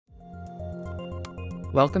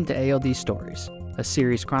Welcome to ALD Stories, a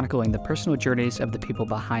series chronicling the personal journeys of the people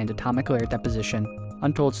behind atomic layer deposition,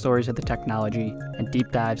 untold stories of the technology, and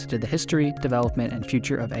deep dives into the history, development, and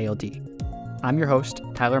future of ALD. I'm your host,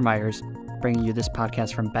 Tyler Myers, bringing you this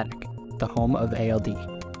podcast from Benek, the home of ALD.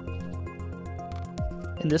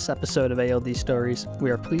 In this episode of ALD Stories,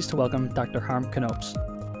 we are pleased to welcome Dr. Harm Knoops.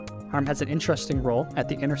 Harm has an interesting role at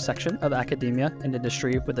the intersection of academia and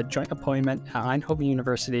industry with a joint appointment at Eindhoven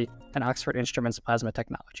University and Oxford Instruments Plasma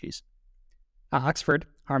Technologies. At Oxford,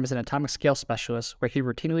 Harm is an atomic scale specialist where he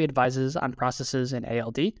routinely advises on processes in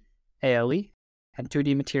ALD, ALE, and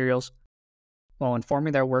 2D materials while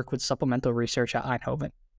informing their work with supplemental research at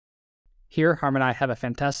Eindhoven. Here, Harm and I have a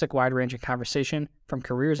fantastic wide-ranging conversation from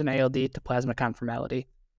careers in ALD to plasma conformality.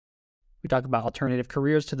 We talk about alternative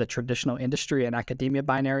careers to the traditional industry and academia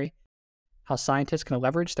binary, how scientists can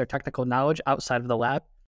leverage their technical knowledge outside of the lab,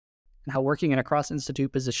 and how working in a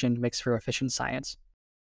cross-institute position makes for efficient science.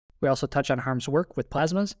 We also touch on Harm's work with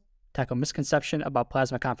plasmas, tackle misconception about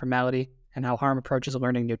plasma conformality, and how Harm approaches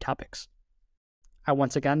learning new topics. I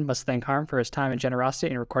once again must thank Harm for his time and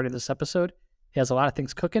generosity in recording this episode. He has a lot of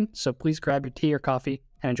things cooking, so please grab your tea or coffee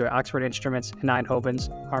and enjoy Oxford Instruments and Eindhoven's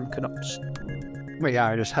Harm Knoops. But yeah,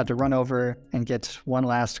 I just had to run over and get one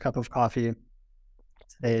last cup of coffee.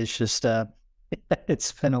 Today is just,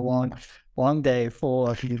 it's been a long day full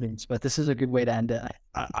of meetings, but this is a good way to end it.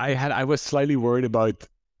 I was slightly worried about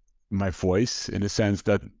my voice in the sense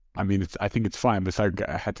that, I think it's fine, but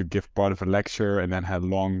I had to give part of a lecture and then had a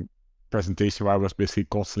long presentation where I was basically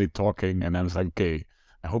constantly talking, and I was like, okay,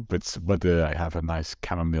 I hope but I have a nice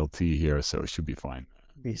chamomile tea here, so it should be fine.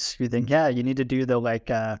 You think, yeah, you need to do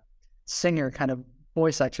the singer kind of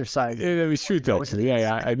voice exercise. Yeah, we should actually.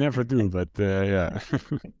 Yeah, I never do, but yeah.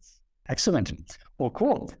 Excellent. Well,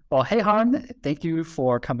 cool. Well, hey, Harm, thank you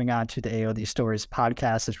for coming on to the ALD Stories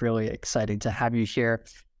podcast. It's really exciting to have you here.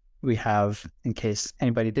 We have, in case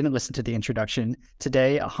anybody didn't listen to the introduction,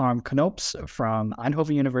 today, Harm Knoops from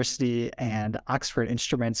Eindhoven University and Oxford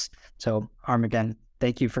Instruments. So, Harm, again,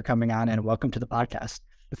 thank you for coming on and welcome to the podcast.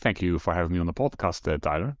 Thank you for having me on the podcast,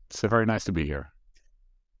 Tyler. It's very nice to be here.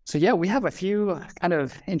 So yeah, we have a few kind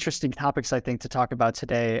of interesting topics, I think, to talk about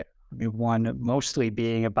today. One mostly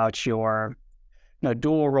being about your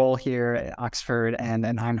dual role here at Oxford and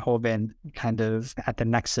Eindhoven, kind of at the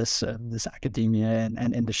nexus of this academia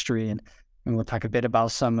and industry. And we'll talk a bit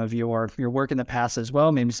about some of your work in the past as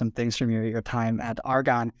well, maybe some things from your time at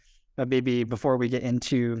Argonne. But maybe before we get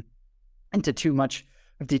into too much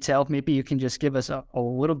of detail, maybe you can just give us a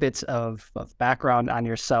little bit of background on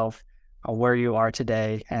yourself, where you are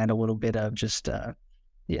today, and a little bit of just,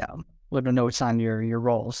 little notes on your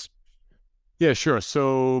roles. Yeah, sure.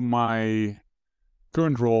 So my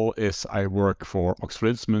current role is I work for Oxford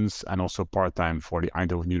Instruments and also part-time for the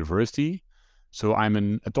Eindhoven University. So I'm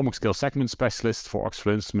an atomic scale segment specialist for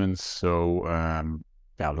Oxford Instruments. So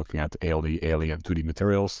looking at ALD, ALE, and 2D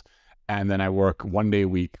materials. And then I work 1 day a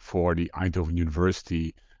week for the Eindhoven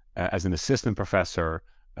University as an assistant professor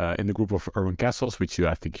in the group of Erwin Kessels, which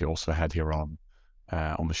I think you also had here on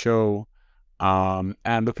the show,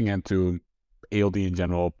 and looking into ALD in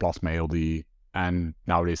general, plasma ALD, and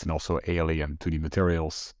nowadays and also ALE and 2D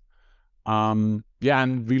materials. And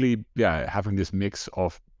really, having this mix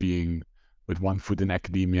of being with one foot in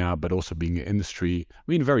academia, but also being in industry.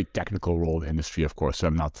 A very technical role in industry, of course. So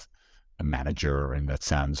I'm not a manager in that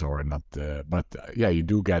sense, or not. You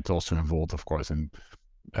do get also involved, of course, in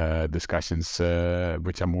discussions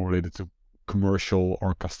which are more related to commercial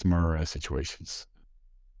or customer situations.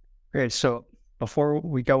 Great. So before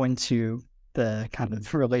we go into the kind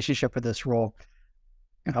of relationship with this role,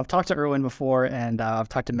 I've talked to Erwin before, and I've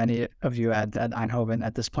talked to many of you at Eindhoven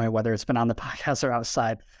at this point, whether it's been on the podcast or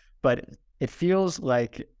outside, but it feels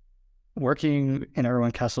like working in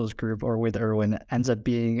Erwin Kessel's group or with Erwin ends up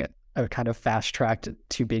being a kind of fast track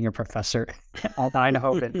to being a professor at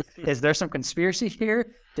Eindhoven. Is there some conspiracy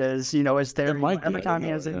here? Is there every time he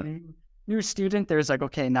has a new student, there's like,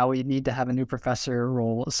 okay, now we need to have a new professor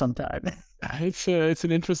role sometime? It's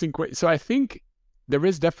an interesting question. So I think there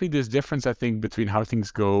is definitely this difference, I think, between how things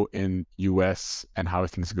go in US and how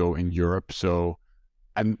things go in Europe. So,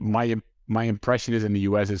 and my impression is in the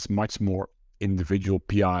US it's much more individual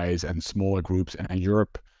PIs and smaller groups, and in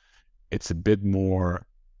Europe it's a bit more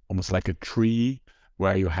almost like a tree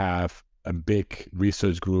where you have a big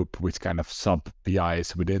research group with kind of sub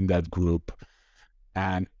PIs within that group.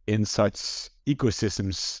 And in such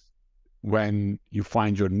ecosystems, when you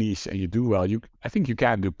find your niche and you do well, I think you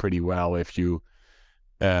can do pretty well if you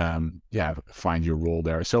find your role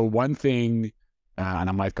there. So one thing and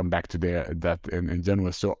I might come back to that in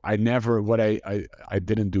general. So I never, I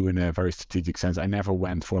didn't do in a very strategic sense. I never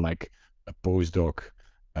went for like a postdoc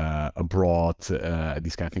abroad,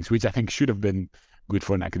 these kind of things, which I think should have been good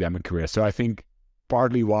for an academic career. So I think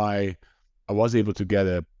partly why I was able to get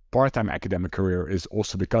a part-time academic career is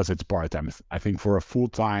also because it's part-time. I think for a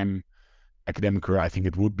full-time academic career, I think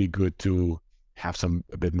it would be good to have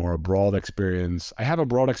a bit more broad experience. I have a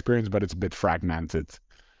broad experience, but it's a bit fragmented.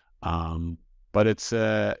 But it's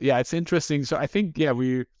it's interesting. So I think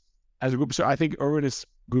we as a group. So I think Erwin is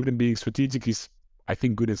good in being strategic. He's I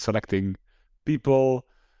think good in selecting people.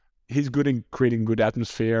 He's good in creating good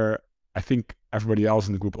atmosphere. I think everybody else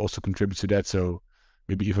in the group also contributes to that. So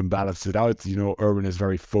maybe even balance it out. Erwin is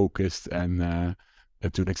very focused and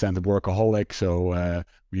to an extent a workaholic. So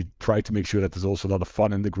we try to make sure that there's also a lot of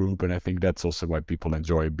fun in the group. And I think that's also why people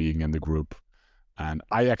enjoy being in the group. And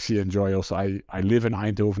I actually enjoy also, I live in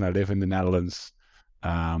Eindhoven, I live in the Netherlands.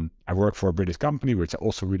 I work for a British company, which I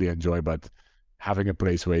also really enjoy, but having a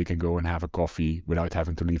place where you can go and have a coffee without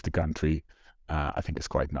having to leave the country, I think is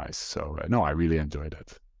quite nice. So no, I really enjoy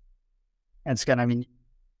that. And Scott, I mean,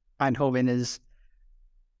 Eindhoven is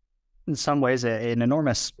in some ways an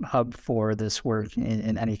enormous hub for this work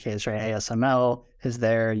in any case, right? ASML is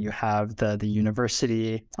there, you have the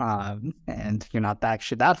university, and you're not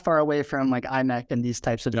actually that far away from like IMEC and these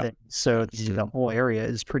types of things. So the whole area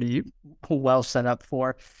is pretty well set up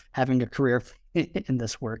for having a career in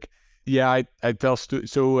this work. Yeah, I tell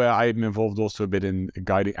students, so I'm involved also a bit in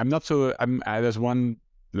guiding. There's one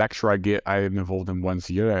lecture I'm involved in once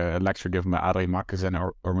a year, a lecture given by Adrie Makkes and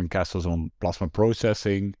Erwin Kessels on plasma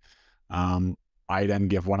processing. I then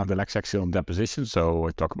give one of the lectures actually on deposition. So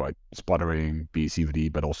I talk about sputtering,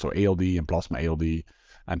 PECVD, but also ALD and plasma ALD,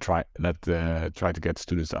 and try to get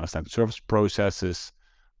students to understand the surface processes.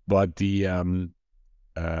 But the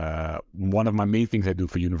one of my main things I do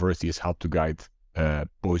for university is help to guide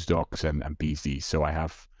postdocs and PhDs. So I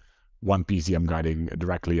have one PhD I'm guiding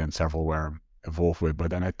directly and several where I'm involved with. But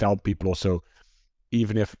then I tell people also,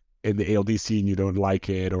 even if in the ALD scene you don't like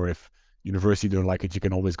it, or if university don't like it, you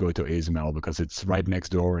can always go to ASML because it's right next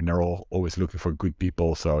door and they're always looking for good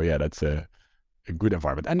people. So yeah, that's a good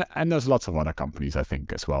environment. And there's lots of other companies, I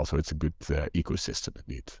think, as well. So it's a good ecosystem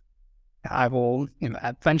indeed. I will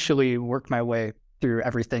eventually work my way through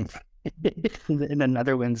everything in the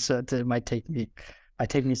Netherlands. So it might take me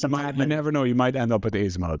some time. You never know. You might end up at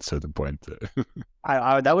ASML at a certain point.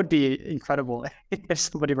 That would be incredible if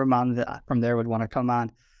somebody from there would want to come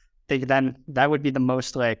on. Then that would be the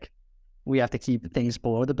most like, we have to keep things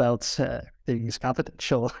below the belt, things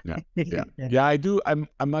confidential. Yeah, I do.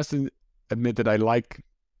 I must admit that I like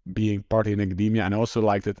being partly in academia, and I also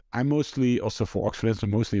like that I'm mostly also for Oxford,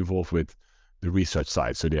 I'm mostly involved with the research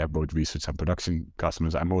side. So they have both research and production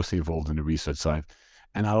customers. I'm mostly involved in the research side.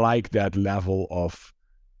 And I like that level of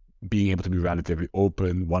being able to be relatively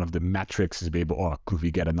open. One of the metrics is be able, could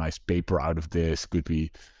we get a nice paper out of this? Could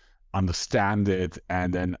we understand it?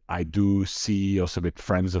 And then I do see also with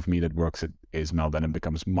friends of me that works at ASML, then it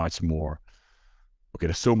becomes much more, okay,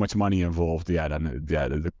 there's so much money involved.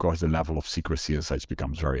 Of course, the level of secrecy and such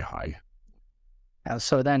becomes very high.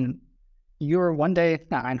 So then you're one day at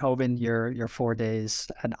Eindhoven, you're 4 days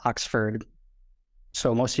at Oxford.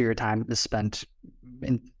 So most of your time is spent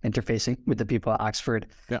interfacing with the people at Oxford.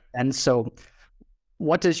 Yeah. And so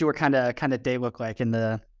what does your kind of day look like in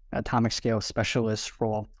the atomic scale specialist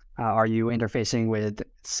role? Are you interfacing with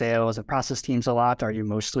sales and process teams a lot? Are you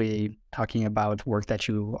mostly talking about work that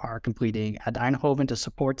you are completing at Eindhoven to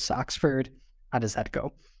support Oxford? How does that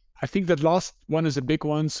go? I think that last one is a big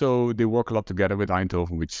one. So they work a lot together with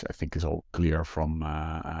Eindhoven, which I think is all clear from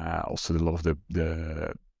also a lot of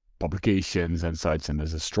the publications and such. And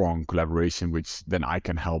there's a strong collaboration, which then I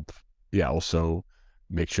can help, also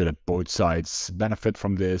make sure that both sides benefit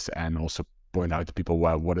from this, and also point out to people,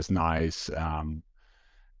 well, what is nice.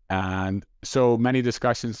 And so many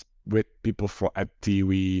discussions with people at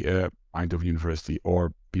TUE, Eindhoven University,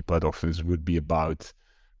 or people at Oxford would be about,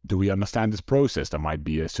 do we understand this process? There might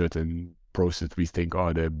be a certain process we think,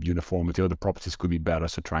 the uniformity or the properties could be better,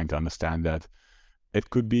 so trying to understand that. It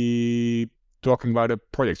could be talking about a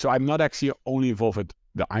project. So I'm not actually only involved with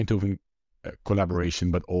the Eindhoven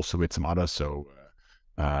collaboration, but also with some others, so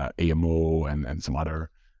AMO and some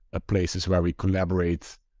other places where we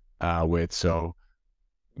collaborate with. So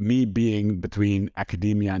me being between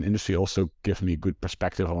academia and industry also gives me a good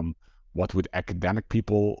perspective on what would academic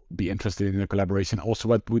people be interested in a collaboration, also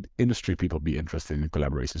what would industry people be interested in a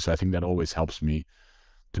collaboration. So I think that always helps me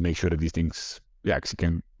to make sure that these things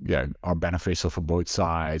are beneficial for both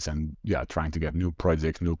sides, and trying to get new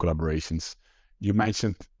projects, new collaborations you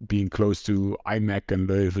mentioned being close to IMEC and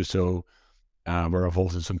Leuven, so we're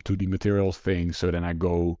involved in some 2D materials things. So then I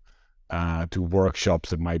go to workshops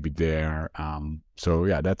that might be there. So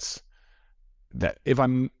yeah, that's that. If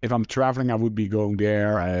I'm traveling, I would be going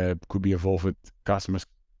there. I could be involved with customers,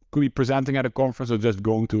 could be presenting at a conference, or just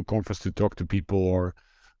going to a conference to talk to people or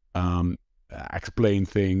explain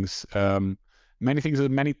things. Many things,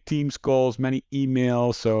 many Teams calls, many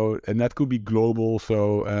emails. So, and that could be global.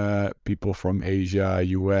 So people from Asia,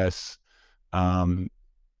 US, talking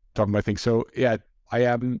about things. So yeah,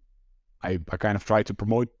 I kind of try to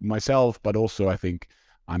promote myself, but also I think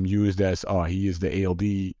I'm used as, he is the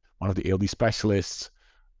ALD, one of the ALD specialists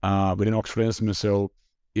within Oxford Instruments. So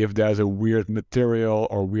if there's a weird material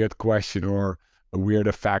or weird question or a weird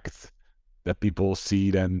effect that people see,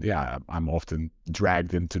 then yeah, I'm often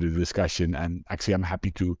dragged into the discussion, and actually I'm happy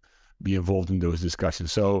to be involved in those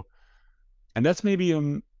discussions. So, and that's maybe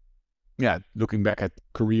looking back at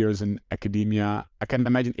careers in academia, I can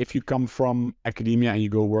imagine if you come from academia and you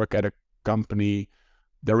go work at a company,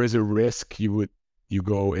 there is a risk you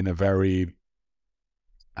go in a very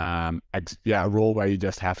role where you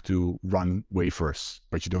just have to run wafers,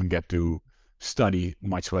 but you don't get to study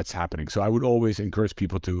much what's happening. So I would always encourage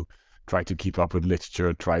people to try to keep up with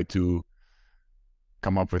literature, try to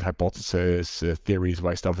come up with hypotheses, theories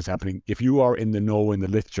why stuff is happening. If you are in the know in the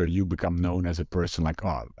literature, you become known as a person like,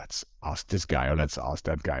 let's ask this guy or let's ask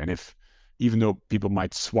that guy. And even though people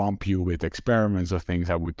might swamp you with experiments or things,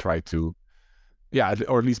 I would try to,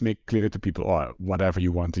 or at least make clear to people, whatever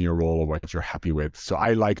you want in your role or what you're happy with. So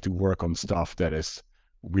I like to work on stuff that is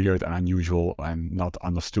weird and unusual and not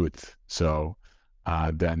understood. So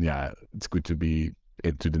then, it's good to be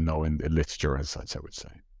into the know in the literature and such, I would say.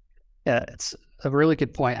 Yeah, it's a really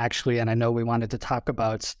good point, actually. And I know we wanted to talk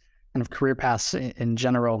about kind of career paths in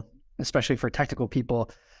general, especially for technical people,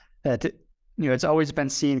 that, it's always been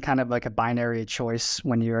seen kind of like a binary choice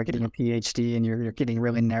when you're getting a PhD and you're getting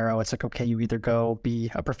really narrow. It's like, okay, you either go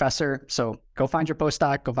be a professor, so go find your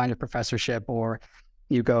postdoc, go find your professorship, or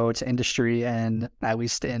you go to industry. And at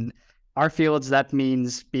least in our fields, that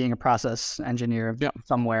means being a process engineer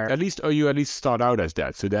somewhere. At least you start out as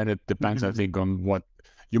that. So then it depends, I think, on what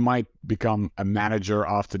you might become a manager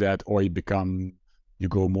after that, or you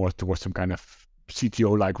go more towards some kind of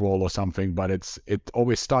CTO-like role or something. But it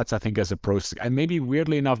always starts, I think, as a process. And maybe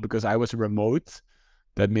weirdly enough, because I was remote,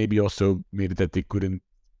 that maybe also made it that they couldn't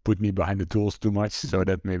put me behind the tools too much. So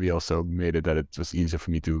that maybe also made it that it was easier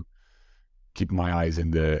for me to keep my eyes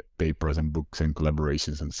in the papers and books and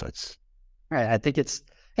collaborations and such. Right. I think it's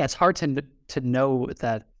hard to know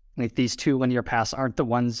that like these two linear paths aren't the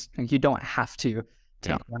ones. You don't have to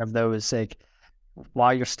take one of those. Like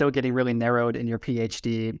while you're still getting really narrowed in your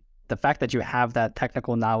PhD, the fact that you have that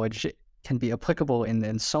technical knowledge can be applicable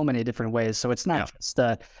in so many different ways. So it's not just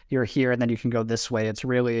you're here and then you can go this way. It's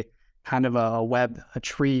really kind of a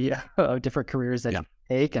tree of different careers that you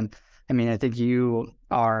take. And I mean, I think you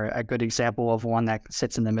are a good example of one that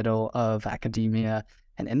sits in the middle of academia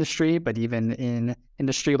and industry. But even in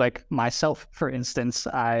industry like myself, for instance,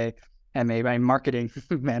 I am a marketing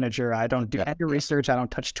manager. I don't do any research. I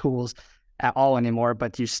don't touch tools at all anymore,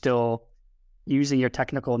 but you still, using your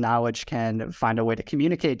technical knowledge, can find a way to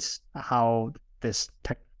communicate how this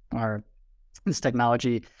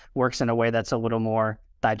technology works in a way that's a little more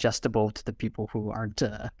digestible to the people who aren't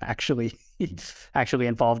actually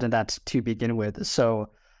involved in that to begin with. So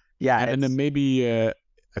and then maybe I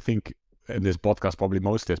think in this podcast probably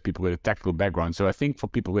most there's people with a technical background. So I think for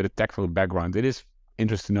people with a technical background, it is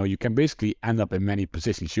interesting to know you can basically end up in many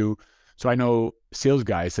positions. So I know sales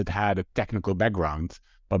guys that had a technical background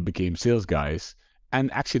but became sales guys, and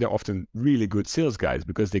actually they're often really good sales guys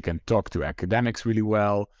because they can talk to academics really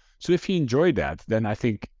well. So if you enjoy that, then I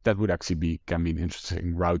think that would actually can be an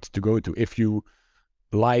interesting route to go to. If you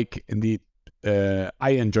like, indeed, I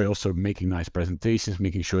enjoy also making nice presentations,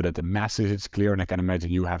 making sure that the message is clear, and I can imagine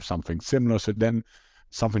you have something similar. So then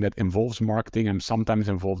something that involves marketing, I'm sometimes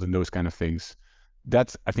involved in those kind of things.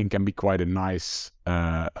 That I think can be quite a nice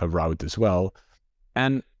a route as well.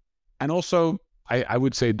 And also I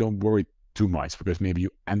would say don't worry too much, because maybe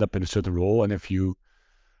you end up in a certain role, and if you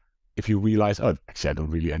realize, actually I don't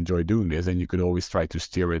really enjoy doing this, then you could always try to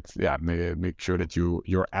steer it. Make sure that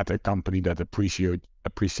you're at a company that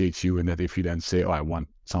appreciates you, and that if you then say, I want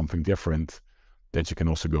something different, that you can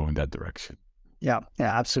also go in that direction. Yeah,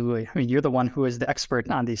 absolutely. I mean, you're the one who is the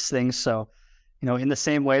expert on these things. So, in the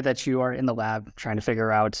same way that you are in the lab trying to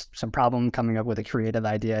figure out some problem, coming up with a creative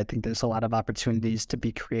idea, I think there's a lot of opportunities to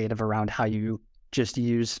be creative around how you just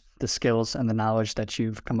use the skills and the knowledge that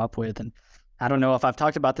you've come up with. And I don't know if I've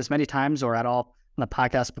talked about this many times or at all the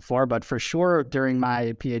podcast before, but for sure during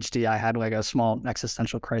my PhD, I had like a small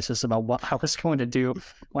existential crisis about what I was going to do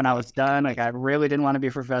when I was done. Like I really didn't want to be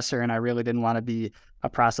a professor and I really didn't want to be a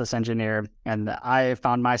process engineer. And I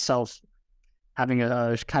found myself having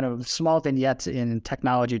a kind of small vignette in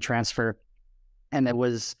technology transfer. And it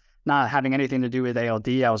was not having anything to do with ALD.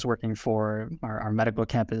 I was working for our medical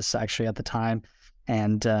campus actually at the time.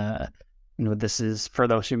 And, this is, for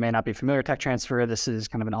those who may not be familiar, tech transfer, this is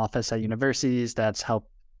kind of an office at universities that's helped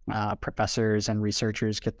professors and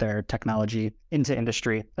researchers get their technology into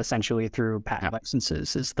industry, essentially through patent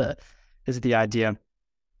licenses is the idea.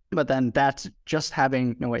 But then that's just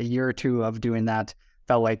having a year or two of doing that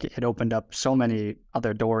felt like it opened up so many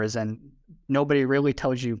other doors, and nobody really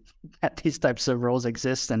tells you that these types of roles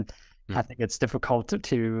exist. And I think it's difficult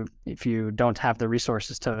to, if you don't have the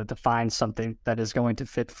resources to find something that is going to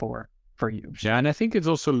fit for you. Yeah, and I think it's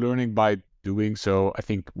also learning by doing. So I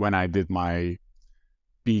think when I did my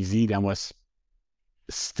PhD, then was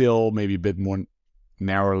still maybe a bit more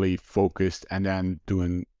narrowly focused, and then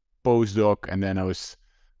doing postdoc, and then I was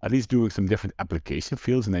at least doing some different application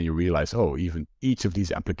fields, and then you realize, oh, even each of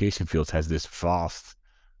these application fields has this vast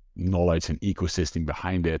knowledge and ecosystem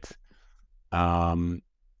behind it. And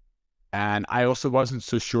I also wasn't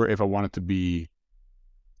so sure if I wanted to be,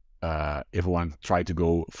 if I want to try to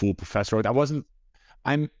go full professor route.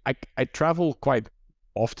 I travel quite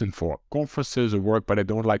often for conferences or work, but I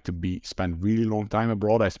don't like to spend really long time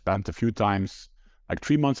abroad. I spent a few times, like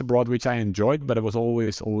 3 months abroad, which I enjoyed, but I was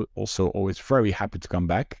also always very happy to come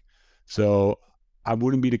back. So I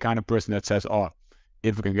wouldn't be the kind of person that says, oh,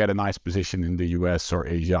 if I can get a nice position in the US or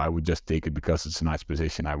Asia, I would just take it because it's a nice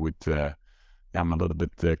position. I would, I'm a little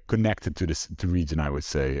bit connected to the region, I would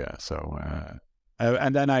say.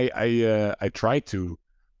 And then I tried to,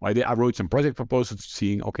 I wrote some project proposals,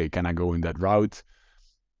 seeing, okay, can I go in that route?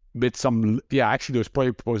 But actually those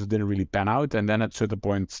project proposals didn't really pan out. And then at a certain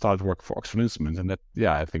point started work for Oxford Instruments, and that,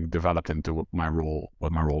 I think developed into what my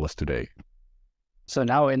role is today. So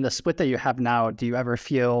now in the split that you have now, do you ever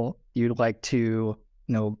feel you'd like to,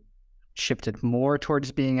 shift it more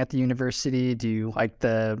towards being at the university? Do you like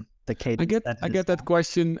the cadence? I get that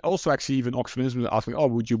question. Also, actually, even Oxford Instruments asked me, oh,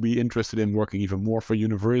 would you be interested in working even more for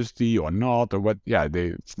university or not? Or what? Yeah,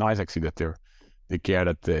 it's nice actually that they care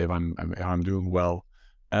that if I'm doing well.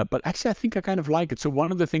 But actually, I think I kind of like it. So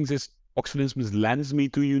one of the things is Oxford Instruments lends me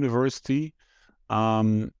to university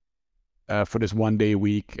for this 1 day a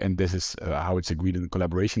week, and this is how it's agreed in the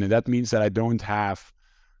collaboration. And that means that I don't have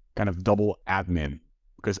kind of double admin,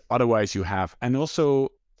 because otherwise you have, and also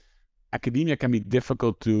academia can be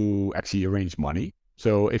difficult to actually arrange money.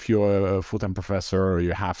 So if you're a full-time professor,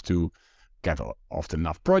 you have to get often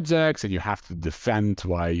enough projects, and you have to defend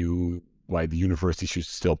why the university should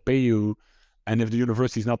still pay you. And if the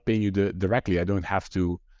university is not paying you directly, I don't have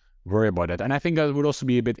to worry about that. And I think that would also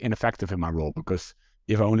be a bit ineffective in my role, because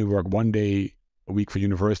if I only work 1 day a week for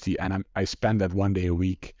university and I spend that 1 day a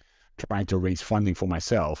week trying to arrange funding for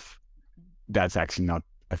myself, that's actually not,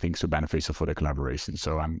 I think, so beneficial for the collaboration.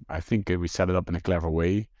 So I think we set it up in a clever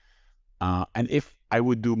way. And if I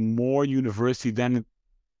would do more university, then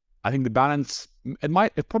I think the balance,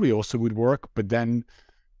 it probably also would work, but then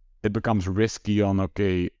it becomes risky on,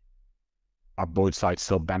 okay, are both sides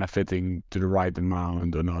still benefiting to the right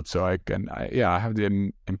amount or not? So I have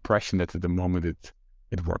the impression that at the moment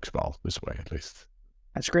it works well this way, at least.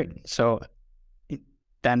 That's great. So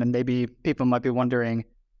then maybe people might be wondering,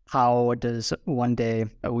 how does 1 day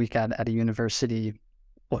a week at a university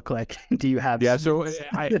look like? Do you have? Yeah, so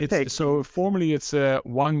so formally it's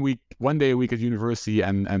 1 day a week at university,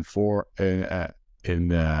 and for Oxford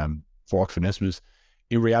Instruments.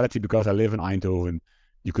 In reality, because I live in Eindhoven,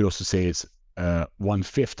 you could also say it's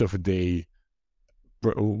 1/5 of a day,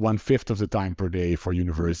 1/5 of the time per day for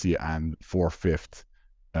university, and 4/5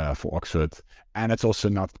 for Oxford. And it's also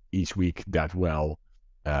not each week that well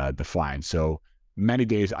defined. So many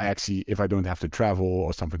days I actually, if I don't have to travel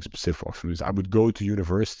or something specific for Oxford, I would go to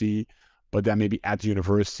university, but then maybe at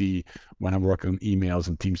university when I'm working on emails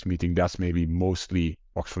and Teams meeting, that's maybe mostly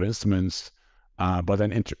Oxford Instruments. But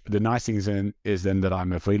then the nice thing is then that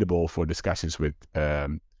I'm available for discussions with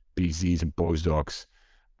PhDs and postdocs,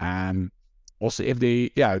 and also if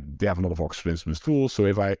they have a lot of Oxford Instruments tools. So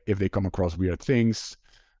if they come across weird things,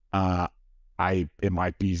 in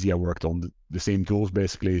my PhD I worked on the same tools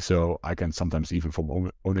basically, so I can sometimes even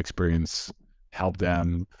from own experience help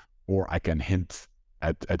them, or I can hint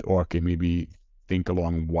at org and maybe think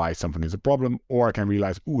along why something is a problem, or I can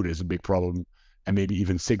realize, ooh, there's a big problem, and maybe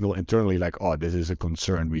even signal internally like, oh, this is a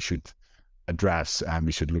concern we should address and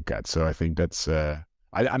we should look at. So I think that's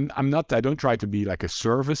I don't try to be like a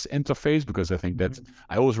service interface, because I think that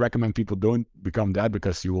I always recommend people don't become that,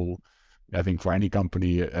 because you will, I think for any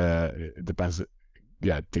company, it depends.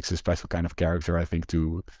 Yeah, it takes a special kind of character, I think,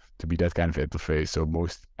 to be that kind of interface. So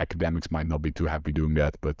most academics might not be too happy doing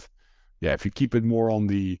that. But yeah, if you keep it more on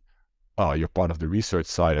the, oh, you're part of the research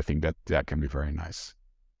side, I think that can be very nice.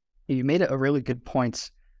 You made a really good point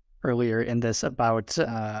earlier in this about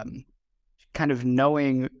kind of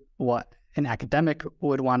knowing what an academic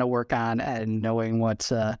would want to work on and knowing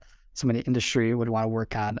what somebody in industry would want to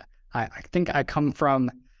work on. I think I come from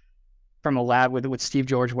a lab with Steve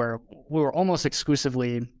George where we were almost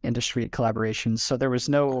exclusively industry collaborations. So there was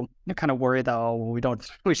no kind of worry that, oh, we don't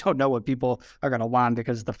know what people are going to want,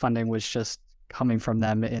 because the funding was just coming from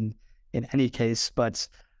them in any case. But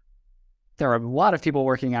there are a lot of people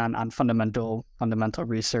working on fundamental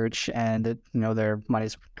research, and their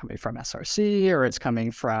money's coming from SRC, or it's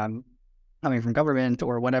coming from government,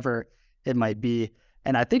 or whatever it might be.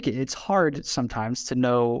 And I think it's hard sometimes to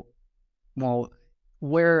know, well,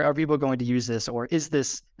 where are people going to use this, or is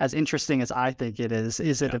this as interesting as I think it is?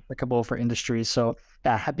 Is it applicable for industry? So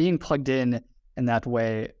being plugged in that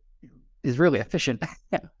way is really efficient,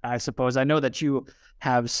 I suppose. I know that you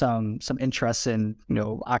have some interest in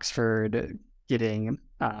Oxford getting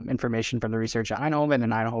information from the research at Eindhoven,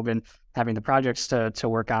 and Eindhoven having the projects to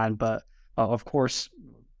work on, but of course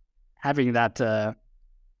having that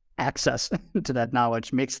access to that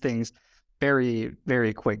knowledge makes things very,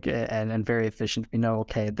 very quick and very efficient. We know,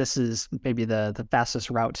 okay, this is maybe the fastest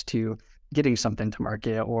route to getting something to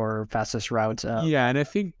market, or fastest route and I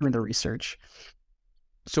think in the research.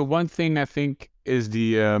 So one thing I think is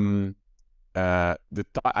I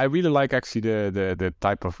really like actually the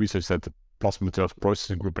type of research that the plasma materials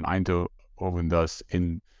processing group in Eindhoven does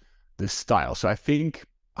in this style. So I think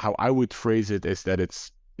how I would phrase it is that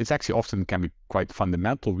it's actually often can be quite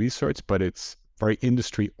fundamental research, but it's very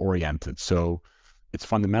industry oriented. So it's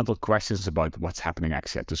fundamental questions about what's happening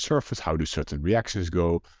actually at the surface, how do certain reactions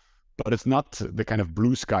go, but it's not the kind of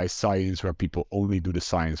blue sky science where people only do the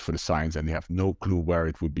science for the science and they have no clue where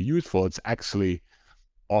it would be useful. It's actually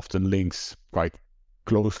often links quite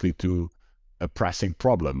closely to a pressing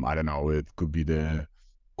problem. I don't know, it could be the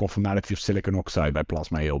conformality of silicon oxide by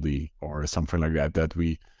plasma ALD or something like that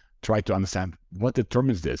we try to understand what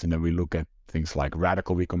determines this. And then we look at things like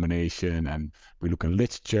radical recombination, and we look in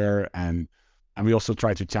literature, and we also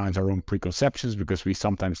try to challenge our own preconceptions, because we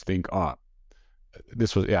sometimes think,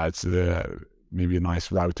 this was, it's maybe a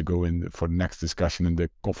nice route to go in for the next discussion in the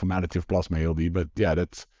conformality of plasma ALD. But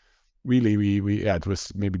that's really, it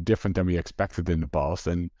was maybe different than we expected in the past.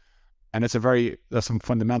 And it's there's some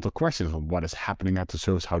fundamental questions on what is happening at the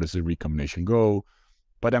surface, how does the recombination go?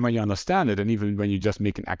 But then when you understand it, and even when you just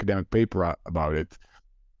make an academic paper about it,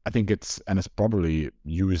 I think it's probably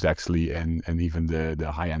used actually, and even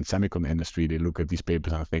the high-end semicon industry, they look at these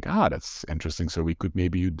papers and think, that's interesting. So we could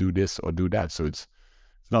maybe do this or do that. So it's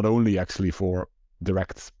not only actually for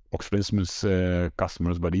direct Oxford Instruments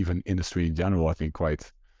customers, but even industry in general, I think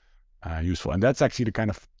quite useful. And that's actually the kind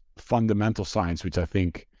of fundamental science, which I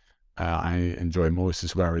think I enjoy most,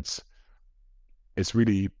 is where it's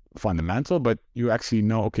really fundamental, but you actually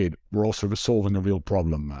know, okay, we're also solving a real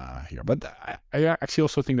problem here. But I actually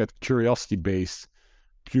also think that curiosity-based,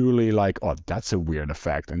 purely like, that's a weird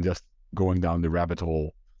effect, and just going down the rabbit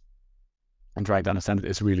hole and trying to understand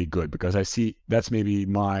it is really good, because I see that's maybe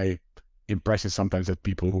my impression sometimes, that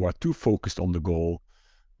people who are too focused on the goal,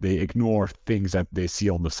 they ignore things that they see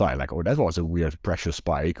on the side, like, that was a weird pressure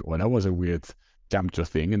spike, or that was a weird temperature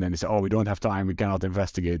thing, and then they say, we don't have time, we cannot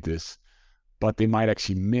investigate this. But they might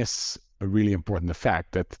actually miss a really important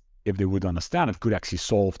effect that, if they would understand it, could actually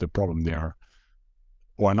solve the problem there,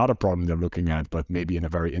 or another problem they're looking at, but maybe in a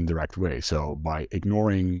very indirect way. So by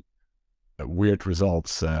ignoring weird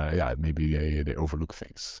results, maybe they overlook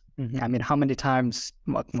things. I mean, how many times,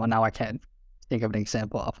 well, now I can't think of an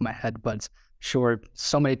example off my head, but sure,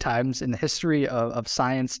 so many times in the history of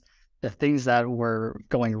science, the things that were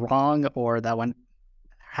going wrong, or that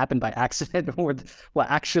happened by accident, or what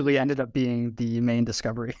actually ended up being the main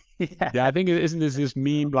discovery. Yeah, I think isn't this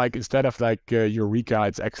meme, like, instead of like Eureka,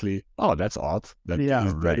 it's actually, that's odd. That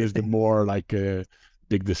is the more like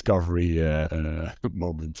big discovery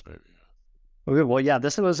moment. Okay, well, yeah,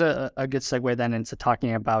 this was a good segue then into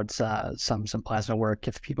talking about some plasma work.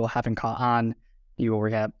 If people haven't caught on, you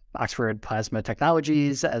work at Oxford Plasma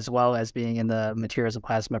Technologies, as well as being in the Materials of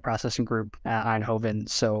Plasma Processing Group at Eindhoven.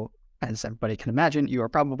 So, as everybody can imagine, you are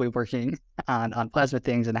probably working on plasma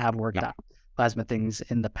things, and have worked on plasma things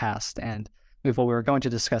in the past. And what we were going to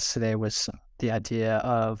discuss today was the idea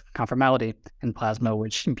of conformality in plasma,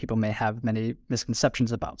 which people may have many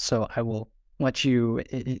misconceptions about. So I will let you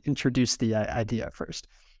introduce the idea first.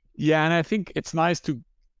 Yeah, and I think it's nice to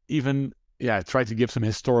even try to give some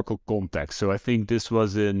historical context. So I think this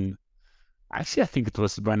was I think it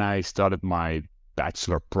was when I started my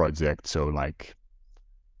bachelor project, so like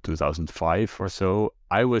 2005 or so.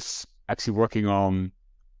 I was actually working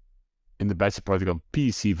in the bachelor project on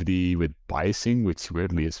PCVD with biasing, which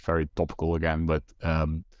weirdly is very topical again, but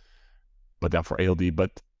then for ALD.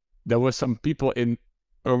 But there was some people in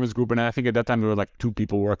Erwin's group, and I think at that time there were like 2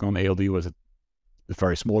 people working on ALD. It was a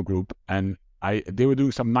very small group, and they were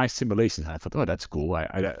doing some nice simulations. And I thought, oh, that's cool.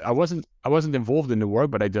 I wasn't involved in the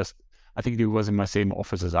work, but I think he was in my same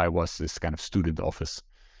office as I was, this kind of student office.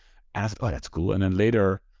 And I thought, oh, that's cool. And then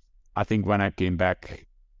later, I think when I came back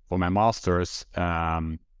for my master's,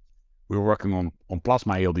 we were working on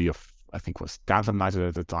plasma ALD of, I think it was tantalum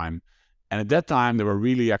at the time. And at that time, there were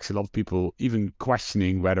really actually a lot of people even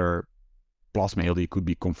questioning whether plasma ALD could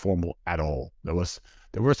be conformal at all. There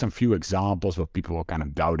were some few examples where people were kind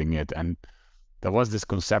of doubting it. And there was this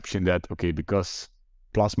conception that, okay, because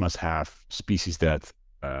plasmas have species that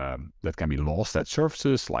can be lost at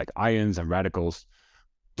surfaces, like ions and radicals,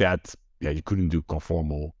 that you couldn't do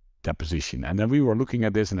conformal deposition. And then we were looking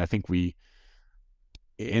at this, and I think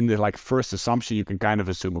in the first assumption, you can kind of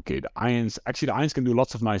assume, okay, the ions can do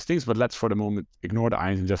lots of nice things, but let's for the moment ignore the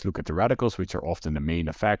ions and just look at the radicals, which are often the main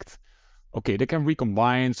effect. Okay, they can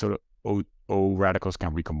recombine, so O radicals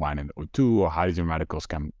can recombine in O2, or hydrogen radicals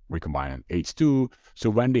can recombine in H2. So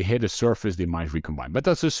when they hit a surface, they might recombine. But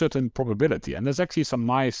that's a certain probability. And there's actually some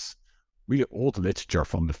nice, really old literature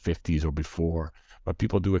from the 50s or before, where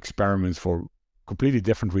people do experiments for completely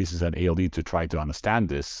different reasons than ALD to try to understand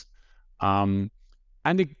this. And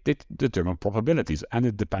they determine probabilities, and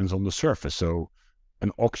it depends on the surface. So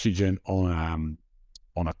an oxygen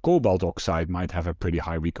on a cobalt oxide might have a pretty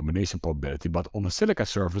high recombination probability, but on a silica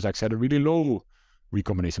surface actually had a really low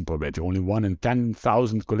recombination probability. Only 1 in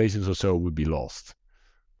 10,000 collisions or so would be lost.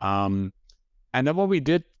 And then what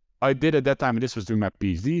I did at that time, and this was during my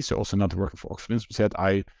PhD, so also not working for Oxford Instruments,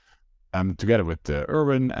 I together with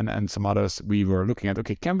Erwin and some others, we were looking at,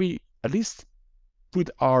 okay, can we at least put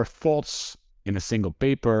our thoughts in a single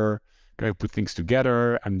paper? Can we put things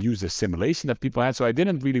together and use the simulation that people had? So I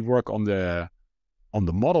didn't really work on the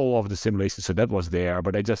model of the simulation, so that was there,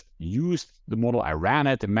 but I just used the model. I ran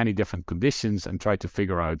it in many different conditions and tried to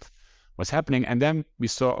figure out what's happening. And then we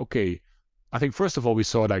saw, okay, I think first of all, we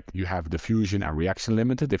saw like you have diffusion and reaction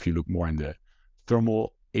limited. If you look more in the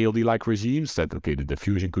thermal ALD-like regimes, that, okay, the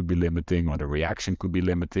diffusion could be limiting or the reaction could be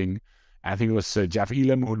limiting. I think it was Jeff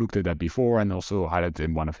Elam who looked at that before and also highlighted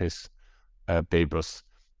in one of his papers.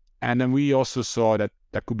 And then we also saw that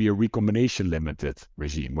that could be a recombination limited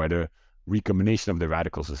regime, where the recombination of the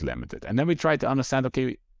radicals is limited. And then we tried to understand,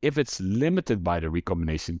 okay, if it's limited by the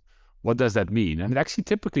recombination, what does that mean? And it actually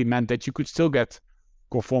typically meant that you could still get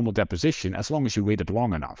conformal deposition as long as you waited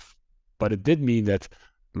long enough. But it did mean that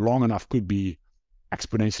long enough could be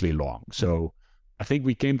exponentially long. So I think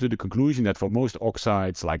we came to the conclusion that for most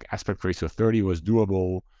oxides, like aspect ratio 30 was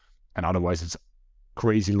doable, and otherwise it's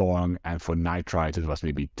crazy long. And for nitrides, it was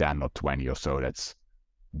maybe 10 or 20 or so. That's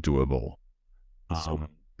doable. So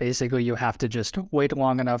basically, you have to just wait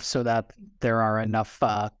long enough so that there are enough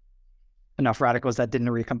radicals that didn't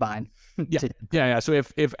recombine. Yeah. So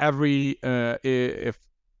if every if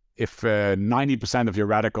 90% of your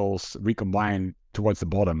radicals recombine towards the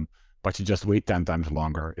bottom, but you just wait 10 times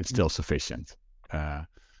longer, it's still sufficient.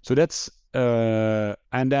 So that's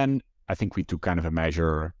and then I think we took kind of a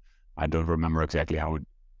measure. I don't remember exactly how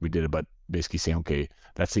we did it, but basically saying, okay,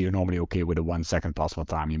 let's say you're normally okay with a 1 second plasma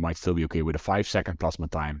time. You might still be okay with a 5 second plasma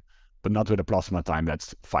time, but not with a plasma time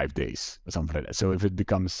that's 5 days or something like that. So if it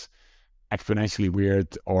becomes exponentially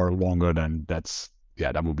weird or longer, then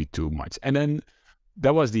that would be too much. And then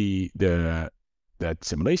that was that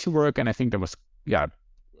simulation work, and I think there was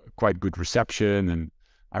quite good reception. And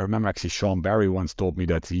I remember actually Sean Barry once told me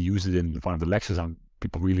that he used it in one of the lectures and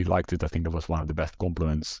people really liked it. I think that was one of the best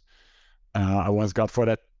compliments I once got for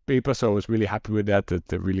that paper, so I was really happy with that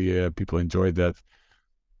really people enjoyed that.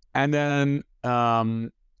 And then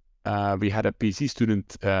we had a PhD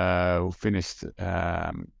student who finished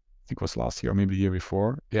I think it was last year or maybe the year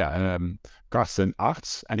before, Carsten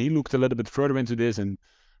Arts, and he looked a little bit further into this, and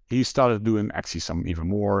he started doing actually some even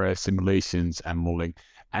more simulations and modeling.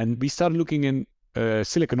 And we started looking in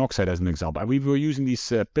silicon oxide as an example, and we were using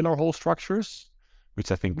these pillar hole structures, which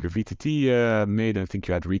I think VTT made, and I think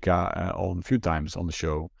you had Rika on a few times on the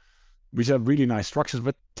show, which are really nice structures,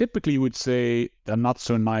 but typically you would say they're not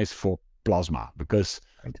so nice for plasma because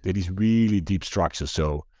they're these really deep structures.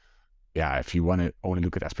 So yeah, if you want to only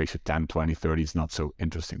look at aspect ratio 10, 20, 30, it's not so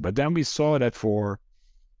interesting. But then we saw that for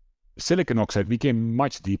silicon oxide, we came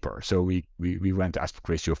much deeper. So we went to aspect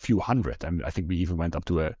ratio a few hundred. And I think we even went up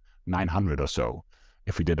to a 900 or so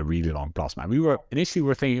if we did a really long plasma. We were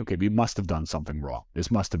initially thinking, okay, we must have done something wrong.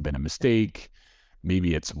 This must have been a mistake.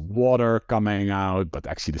 Maybe it's water coming out, but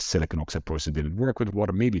actually the silicon oxide process didn't work with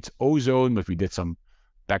water. Maybe it's ozone, but we did some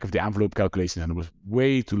back of the envelope calculation and it was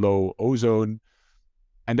way too low ozone.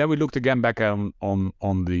 And then we looked again back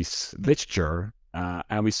on this literature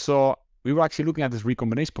and we were actually looking at this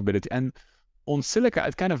recombination probability. And on silica,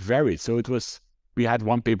 it kind of varied. So we had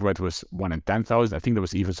one paper where it was 1 in 10,000. I think there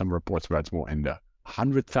was even some reports where it's more in the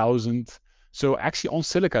 100,000. So actually on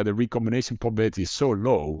silica, the recombination probability is so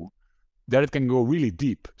low that it can go really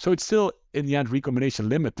deep. So it's still, in the end, recombination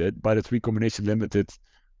limited, but it's recombination limited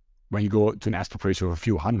when you go to an aspect ratio of a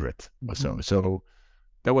few hundred or so. So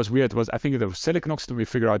that was weird. I think there was silicon oxide, we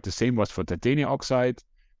figured out the same was for titanium oxide.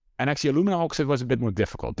 And actually aluminum oxide was a bit more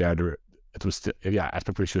difficult. It was still,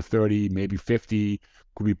 aspect ratio 30, maybe 50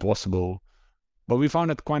 could be possible. But we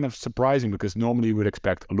found it kind of surprising because normally you would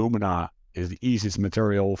expect alumina is the easiest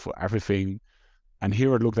material for everything. And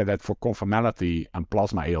here it looked at that for conformality and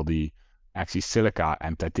plasma ALD, actually silica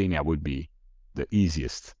and titania would be the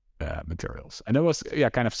easiest materials. And that was,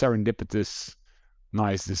 kind of serendipitous,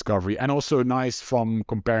 nice discovery. And also nice from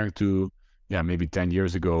comparing to, maybe 10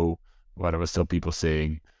 years ago, where there were still people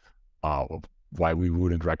saying, why we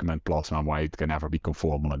wouldn't recommend plasma, why it can never be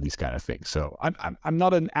conformal and these kind of things. So I'm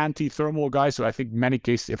not an anti-thermal guy. So I think many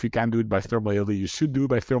cases, if you can do it by thermal ALD, you should do it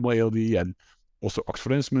by thermal ALD. And also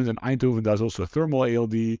Oxford Instruments and Eindhoven does also thermal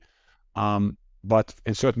ALD. But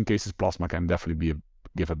in certain cases, plasma can definitely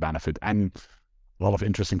give a benefit. And a lot of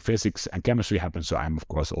interesting physics and chemistry happens. So I'm, of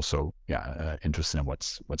course, also interested in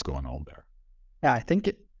what's going on there. Yeah, I think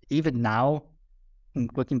even now,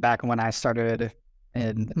 looking back on when I started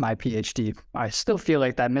in my PhD, I still feel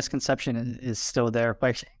like that misconception is still there.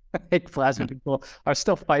 Like plasma people are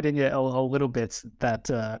still fighting it a little bit. That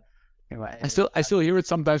I still hear it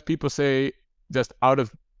sometimes. People say just out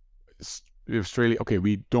of Australia, okay,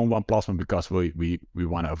 we don't want plasma because we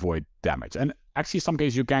want to avoid damage. And actually, some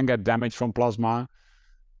cases you can get damage from plasma.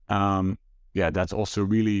 That's also a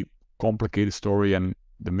really complicated story. And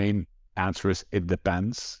the main answer is it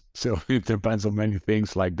depends. So it depends on many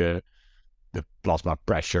things like the plasma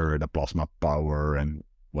pressure, the plasma power, and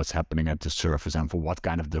what's happening at the surface and for what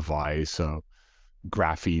kind of device. So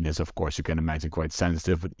graphene is, of course, you can imagine quite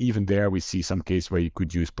sensitive, but even there we see some case where you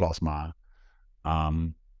could use plasma.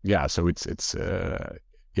 So it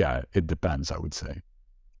depends, I would say.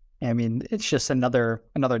 I mean, it's just another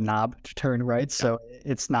knob to turn, right? Yeah. So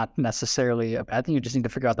it's not necessarily a bad thing. You just need to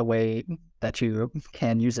figure out the way that you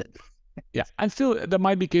can use it. Yeah, and still there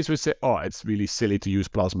might be cases where you say, oh, it's really silly to use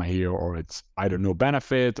plasma here, or it's either no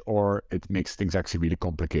benefit, or it makes things actually really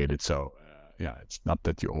complicated. So it's not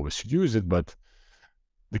that you always should use it, but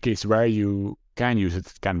the case where you can use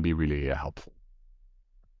it can be really helpful.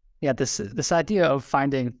 Yeah, this idea of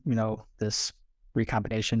finding, this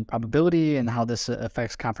recombination probability and how this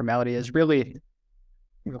affects conformality is really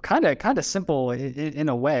kind of simple in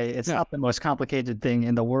a way. It's not the most complicated thing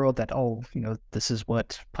in the world that, this is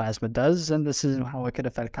what plasma does and this is how it could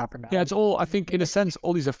affect conformality. Yeah, it's all, I think in a sense,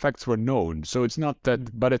 all these effects were known. So it's not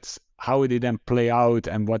that, but it's how they then play out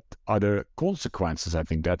and what are the consequences. I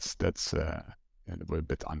think that's a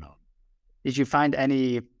bit unknown. Did you find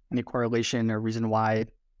any correlation or reason why,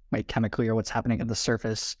 like chemically or what's happening at the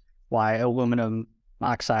surface, why aluminum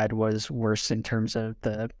oxide was worse in terms of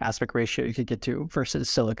the aspect ratio you could get to versus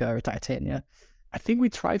silica or titania? I think we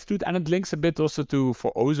tried to do it, and it links a bit also to,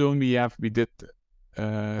 for ozone, we did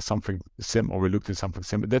something similar, or we looked at something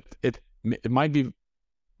similar. That it might be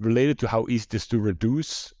related to how easy it is to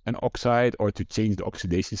reduce an oxide or to change the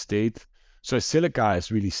oxidation state. So silica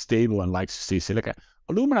is really stable and likes to stay silica.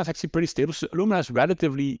 Alumina is actually pretty stable. So alumina is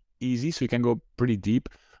relatively easy, so you can go pretty deep.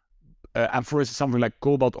 And for instance, something like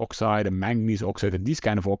cobalt oxide and manganese oxide and these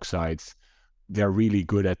kind of oxides, they're really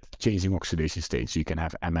good at changing oxidation states. So you can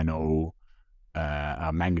have MnO,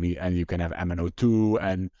 manganese, and you can have MnO2.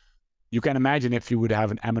 And you can imagine if you would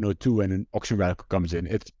have an MnO2 and an oxygen radical comes in,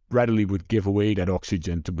 it readily would give away that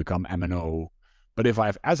oxygen to become MnO. But if I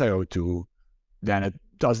have SiO2, then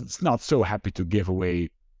it's not so happy to give away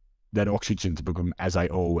that oxygen to become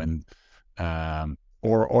SiO and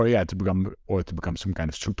to become some kind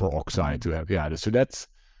of superoxide to have so that's,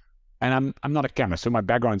 and I'm not a chemist, so my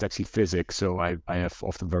background is actually physics, so I have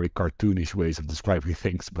often very cartoonish ways of describing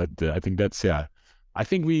things, but I think I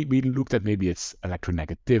think we looked at maybe it's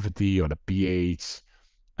electronegativity or the pH,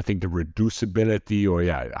 I think the reducibility, or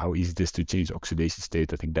how easy it is to change oxidation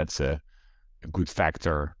state, I think that's a good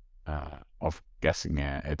factor of guessing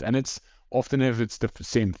it. And it's often if it's the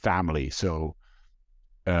same family. So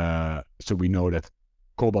we know that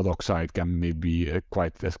cobalt oxide can maybe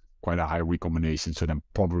quite a high recombination. So then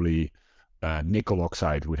probably nickel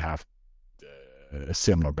oxide would have a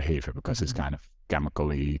similar behavior because it's kind of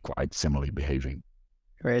chemically quite similarly behaving.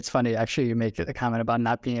 Right. It's funny. Actually, you make a comment about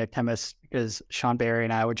not being a chemist because Sean Barry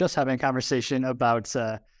and I were just having a conversation about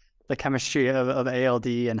the chemistry of ALD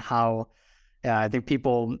and how I think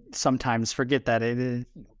people sometimes forget that it is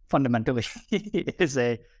fundamentally is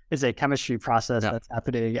a chemistry process that's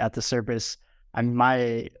happening at the surface. I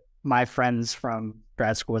mean, my friends from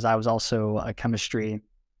grad school, as I was also a chemistry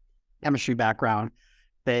background,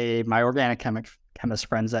 my organic chemist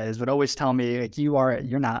friends, that is, would always tell me, like,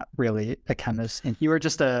 you're not really a chemist, and you are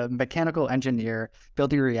just a mechanical engineer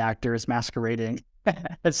building reactors, masquerading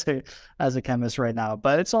as a chemist right now.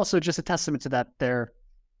 But it's also just a testament to that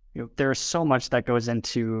there's so much that goes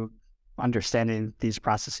into understanding these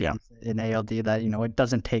processes in ALD that, it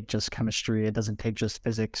doesn't take just chemistry, it doesn't take just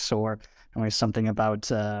physics or something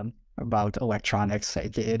about electronics.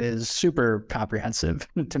 Like, it is super comprehensive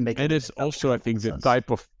to make it. And it's also, I think, the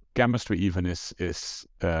type of chemistry even is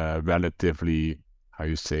relatively,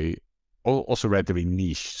 also relatively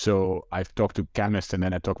niche. So I've talked to chemists, and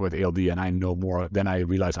then I talk about ALD, and I know more. Then I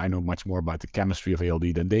realize I know much more about the chemistry of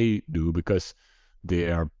ALD than they do, because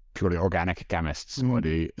they are purely organic chemists.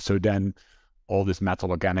 So then all this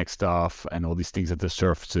metal organic stuff and all these things at the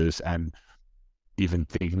surfaces, and even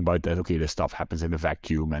thinking about that, okay, this stuff happens in a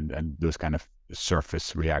vacuum, and those kind of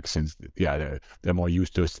surface reactions, they're more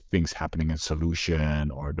used to those things happening in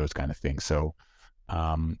solution or those kind of things. So,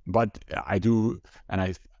 but I do,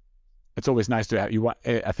 and it's always nice to have,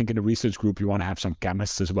 I think in the research group, you want to have some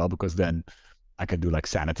chemists as well, because then I can do like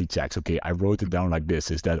sanity checks. Okay, I wrote it down like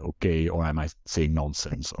this. Is that okay, or am I saying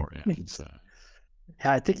nonsense? Or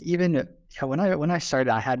I think even when I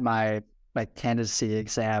started, I had my candidacy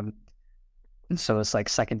exam. So it's like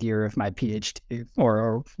second year of my PhD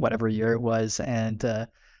or whatever year it was. And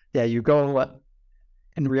you go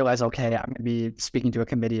and realize, okay, I'm going to be speaking to a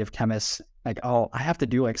committee of chemists. Like, oh, I have to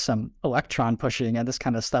do like some electron pushing and this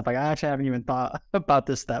kind of stuff. Like, I actually haven't even thought about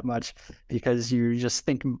this that much, because you just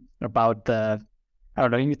think about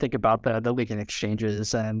you think about the ligand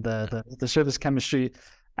exchanges and the surface chemistry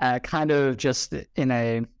kind of just in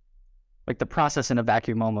a, like, the process in a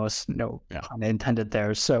vacuum almost, pun intended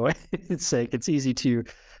there. So it's easy to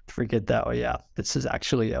forget that, this is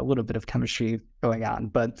actually a little bit of chemistry going on.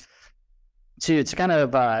 But to kind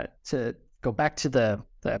of to go back to the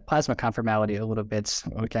plasma conformality a little bit,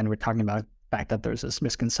 again, we're talking about the fact that there's this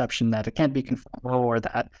misconception that it can't be conformal, or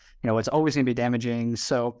that, it's always going to be damaging.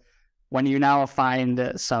 So when you now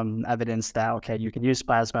find some evidence that, okay, you can use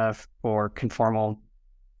plasma for conformal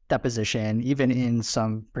deposition, even in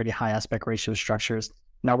some pretty high aspect ratio structures.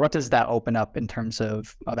 Now, what does that open up in terms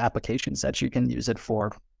of applications that you can use it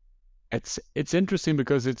for? It's interesting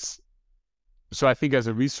because so I think as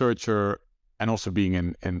a researcher, and also being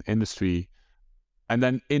in industry, and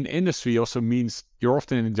then in industry also means you're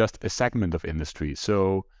often in just a segment of industry.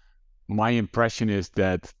 So my impression is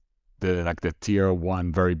that the tier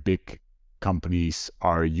one very big companies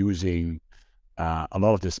are using a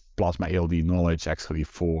lot of this plasma ALD knowledge actually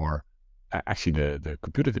for the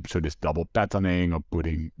computer tip. So this double patterning, or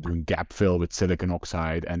doing gap fill with silicon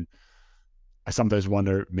oxide. And I sometimes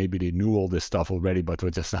wonder, maybe they knew all this stuff already, but were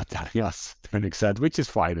just not telling us to an extent, which is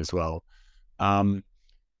fine as well.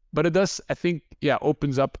 But it does, I think,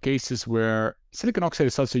 opens up cases where silicon oxide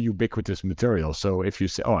is such a ubiquitous material. So if you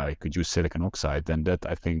say, oh, I could use silicon oxide, then that,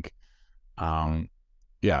 I think,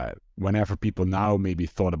 whenever people now maybe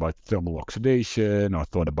thought about thermal oxidation or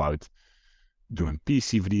thought about doing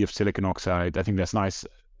PCVD of silicon oxide, I think that's nice.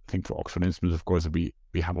 I think for Oxford Instruments, of course, we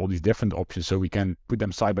have all these different options, so we can put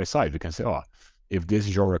them side by side. We can say, oh, if this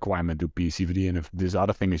is your requirement, do PCVD, and if this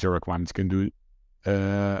other thing is your requirement, you can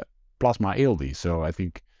do plasma ALD. So I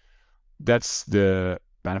think that's the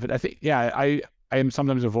benefit. I think, I am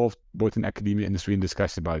sometimes involved both in academia and industry in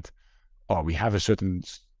discussions about, oh, we have a certain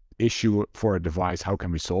issue for a device, how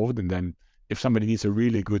can we solve it? And then if somebody needs a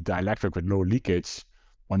really good dielectric with low leakage,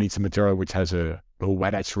 or needs a material which has a low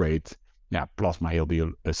wet edge rate, plasma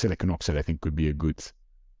ALD, silicon oxide, I think could be a good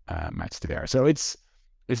match there. So it's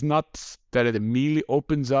not that it immediately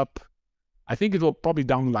opens up. I think it will probably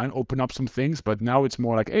down the line open up some things, but now it's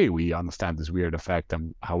more like, hey, we understand this weird effect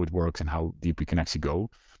and how it works and how deep we can actually go.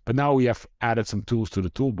 But now we have added some tools to the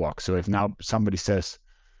toolbox. So if now somebody says,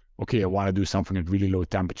 okay, I want to do something at really low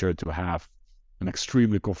temperature to have an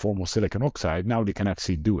extremely conformal silicon oxide, now they can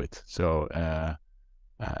actually do it. So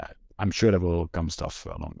I'm sure there will come stuff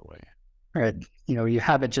along the way. Right. You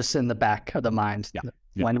have it just in the back of the mind. Yeah.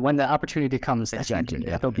 When the opportunity comes, Exactly.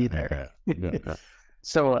 it'll be there. Yeah.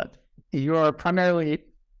 So you're primarily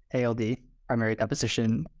ALD, primary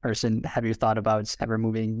deposition person. Have you thought about ever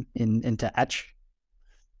moving into etch?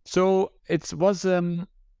 So it was,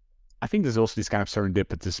 I think there's also these kind of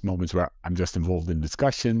serendipitous moments where I'm just involved in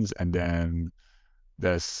discussions and then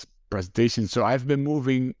there's presentations. So I've been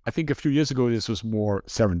moving, I think a few years ago, this was more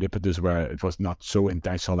serendipitous where it was not so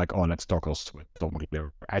intentional, like, oh, let's talk also with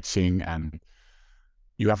thermonuclear etching. And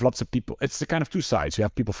you have lots of people, it's the kind of two sides. You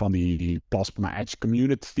have people from the plasma etch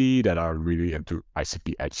community that are really into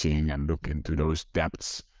ICP etching and look into those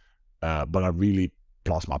depths, but are really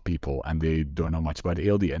plasma people and they don't know much about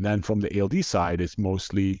ALD. And then from the ALD side, it's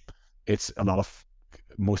mostly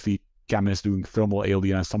chemists doing thermal ALD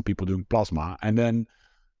and some people doing plasma. And then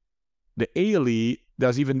the ALE,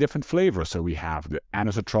 there's even different flavors. So we have the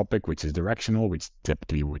anisotropic, which is directional, which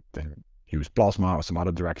typically would use plasma or some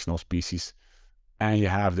other directional species. And you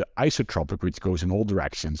have the isotropic, which goes in all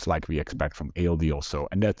directions, like we expect from ALD also.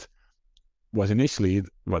 And that was initially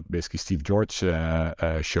what basically Steve George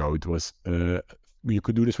showed was you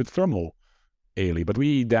could do this with thermal ALE. But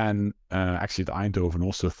we then actually at Eindhoven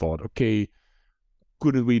also thought, okay,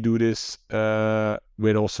 couldn't we do this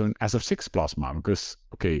with also an SF6 plasma? Because,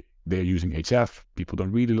 okay, they're using HF. People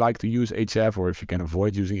don't really like to use HF, or if you can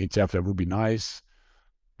avoid using HF, that would be nice.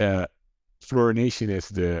 Fluorination is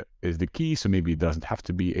the key, so maybe it doesn't have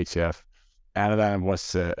to be HF. And then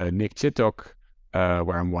was Nick Chittock,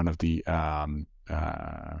 where I'm one of the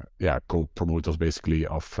co-promoters basically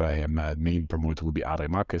of him. Main promoter will be Adre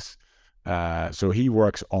Marcus. So he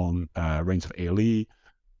works on range of ALE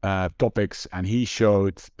topics, and he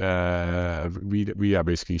showed we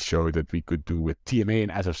basically showed that we could do with TMA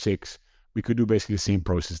and SF6, we could do basically the same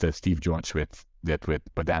process that Steve George did with,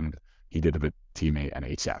 but then he did it with TMA and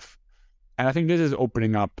HF. And I think this is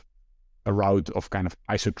opening up a route of kind of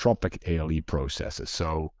isotropic ALE processes.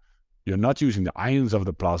 So you're not using the ions of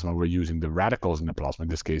the plasma, we're using the radicals in the plasma, in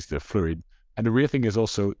this case the fluoride. And the real thing is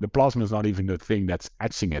also the plasma is not even the thing that's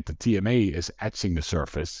etching it. The TMA is etching the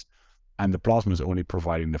surface, and the plasma is only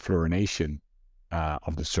providing the fluorination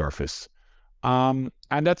of the surface. And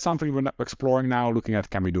that's something we're exploring now, looking at,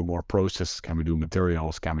 can we do more process? Can we do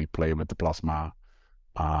materials? Can we play with the plasma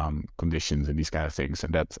conditions and these kind of things?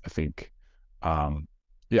 And that's, I think,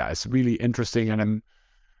 it's really interesting. And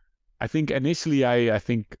I think initially, I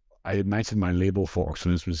think I mentioned my label for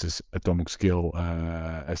Oxford Instruments is atomic scale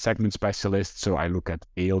a segment specialist. So I look at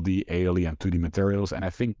ALD, ALE, and 2D materials. And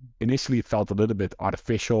I think initially it felt a little bit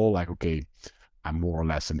artificial, like, okay, I'm more or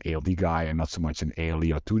less an ALD guy and not so much an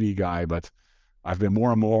ALE or 2D guy. But I've been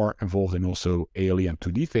more and more involved in also ALE and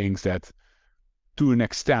 2D things that to an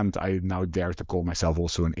extent, I now dare to call myself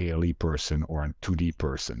also an ALE person or a 2D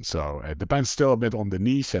person. So it depends still a bit on the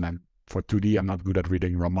niche. And for 2D, I'm not good at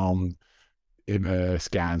reading Raman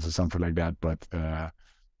scans or something like that. But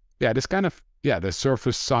this kind of, the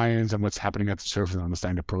surface science and what's happening at the surface and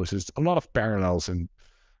understanding the process, a lot of parallels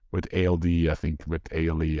with ALD, I think, with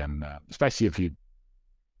ALE, and especially if you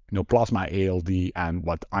know plasma ALD and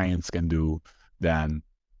what ions can do, then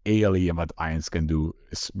ALE and what ions can do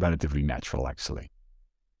is relatively natural, actually.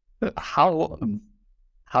 How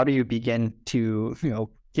do you begin to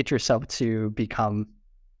get yourself to become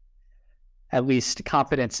at least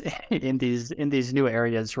competent in these new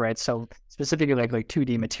areas, right? So specifically like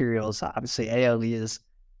 2D materials, obviously ALE is,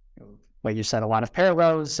 like you said, a lot of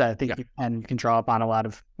parallels. I think you can draw upon a lot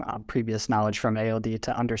of previous knowledge from ALD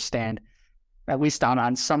to understand, at least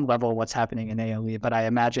on some level, what's happening in ALE. But I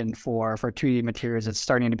imagine for 2D materials, it's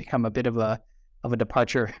starting to become a bit of a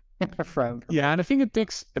departure from. Yeah, and I think it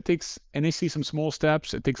takes initially some small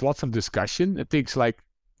steps. It takes lots of discussion. It takes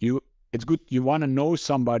it's good. You want to know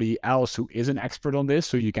somebody else who is an expert on this,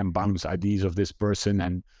 so you can bounce ideas of this person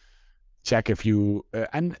and check if you.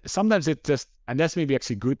 And sometimes and that's maybe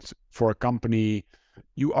actually good for a company.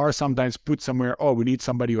 You are sometimes put somewhere. Oh, we need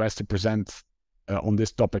somebody who has to present on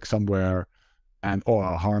this topic somewhere. And,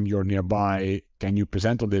 Harm, you're nearby. Can you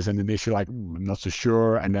present on this? And initially, I'm not so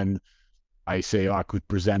sure. And then I say, I could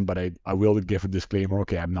present, but I will give a disclaimer.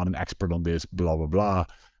 Okay, I'm not an expert on this, blah, blah, blah.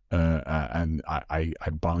 And I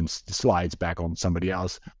bounce the slides back on somebody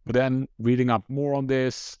else. But then reading up more on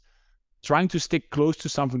this, trying to stick close to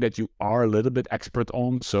something that you are a little bit expert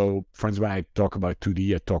on. So, for instance, when I talk about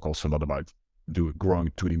 2D, I talk also a lot about growing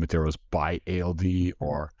 2D materials by ALD,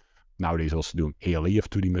 or nowadays also doing ALE of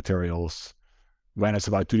 2D materials. When it's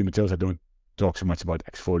about 2D materials, I don't talk so much about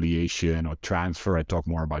exfoliation or transfer. I talk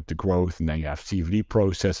more about the growth. And then you have CVD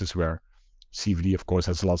processes where CVD, of course,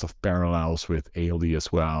 has lots of parallels with ALD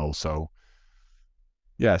as well. So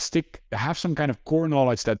yeah, have some kind of core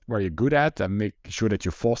knowledge that where you're good at, and make sure that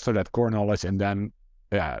you foster that core knowledge, and then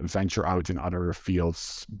venture out in other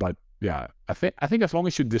fields. But yeah, I think as long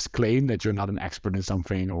as you disclaim that you're not an expert in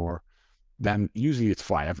something, or then usually it's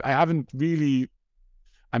fine. I haven't really.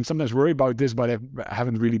 I'm sometimes worried about this, but I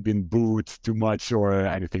haven't really been booed too much or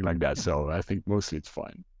anything like that. So I think mostly it's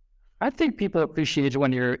fine. I think people appreciate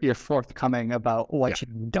when you're forthcoming about what you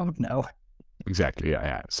don't know. Exactly.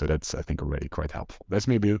 Yeah. So that's, I think, already quite helpful. That's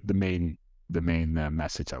maybe the main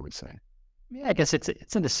message, I would say. Yeah, I guess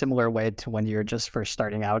it's in a similar way to when you're just first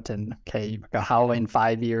starting out and, okay, how in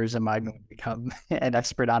 5 years am I going to become an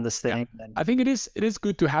expert on this thing? Yeah. I think it is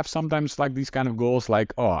good to have sometimes like these kind of goals,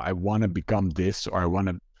 like, oh, I want to become this, or I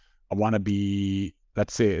want to be,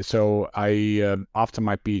 let's say, so I, after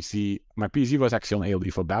my PhD was actually on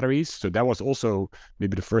ALD for batteries. So that was also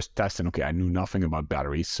maybe the first test, and okay, I knew nothing about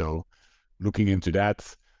batteries. So looking into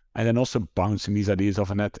that, and then also bouncing these ideas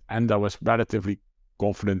off of that. And I was relatively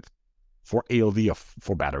confident for ALD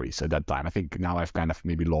for batteries at that time. I think now I've kind of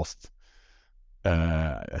maybe lost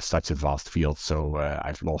such a vast field. So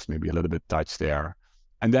I've lost maybe a little bit touch there.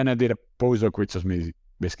 And then I did a postdoc, which was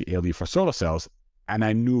basically ALD for solar cells. And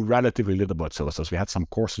I knew relatively little about solar cells. We had some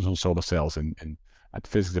courses on solar cells at the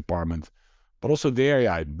physics department. But also there,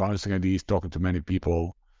 yeah, bouncing ideas, talking to many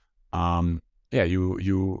people.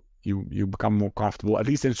 You become more comfortable, at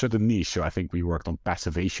least in a certain niche. So I think we worked on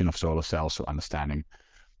passivation of solar cells, so understanding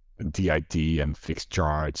DIT and fixed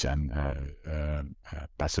charge and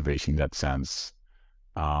passivation in that sense.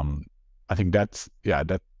 I think that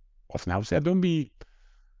often helps.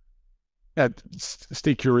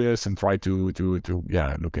 Stay curious and try to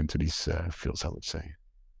look into these fields, I would say.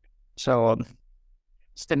 So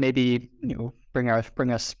just to maybe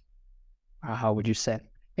bring us how would you say,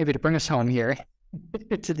 maybe to bring us home here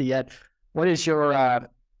to the end, what is your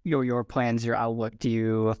plans, your outlook?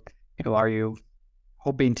 Are you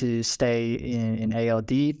hoping to stay in ALD?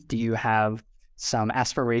 Do you have some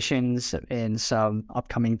aspirations in some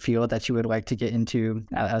upcoming field that you would like to get into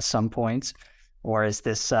at some point? Or is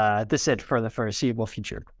this it for the foreseeable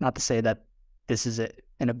future? Not to say that this is it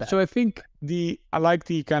in a bad. So I think I like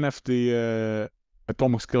the kind of the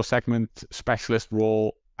atomic scale segment specialist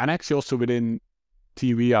role, and actually also within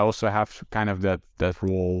TV I also have kind of that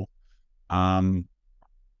role. At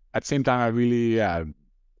the same time, I really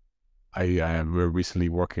we're recently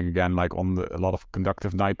working again like on a lot of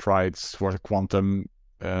conductive nitrides for the quantum,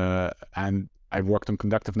 and I've worked on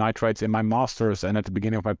conductive nitrides in my master's and at the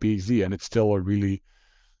beginning of my PhD, and it's still a really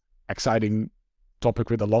exciting topic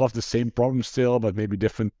with a lot of the same problems still, but maybe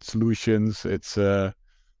different solutions. It's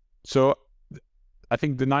so I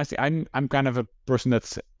think the nice thing, I'm kind of a person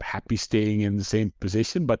that's happy staying in the same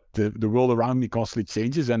position, but the world around me constantly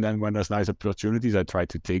changes, and then when there's nice opportunities, I try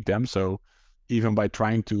to take them. So even by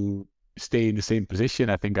trying to stay in the same position,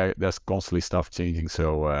 I think there's constantly stuff changing.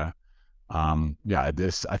 So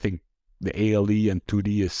I think the ALE and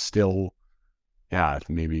 2D is still,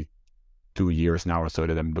 maybe 2 years now or so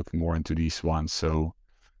that I'm looking more into these ones. So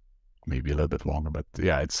maybe a little bit longer, but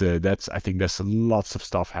yeah, it's I think there's lots of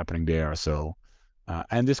stuff happening there. So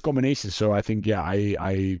and this combination. So I think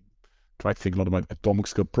I try to think a lot about atomic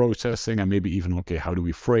scale processing, and maybe even how do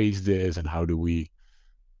we phrase this and how do we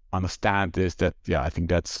understand this? I think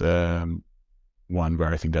that's one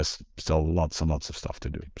where I think there's still lots and lots of stuff to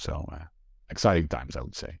do. So exciting times, I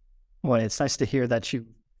would say. Well, it's nice to hear that you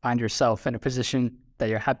find yourself in a position that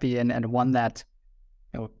you're happy in, and one that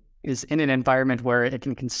is in an environment where it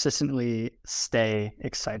can consistently stay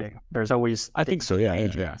exciting. There's always, I think so,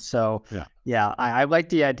 yeah. So I like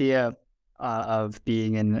the idea of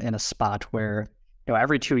being in a spot where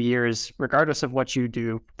every 2 years, regardless of what you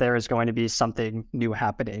do, there is going to be something new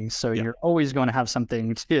happening. So you're always going to have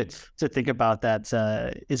something to think about that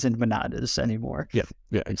isn't monotonous anymore. Yeah,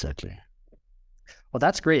 exactly. Well,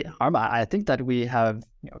 that's great, Harm. I think that we have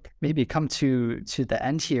maybe come to the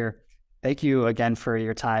end here. Thank you again for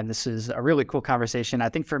your time. This is a really cool conversation. I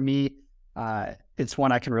think for me, it's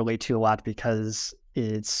one I can relate to a lot because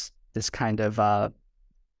it's this kind of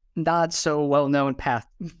not so well-known path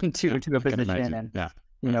to a position,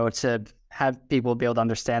 and to have people be able to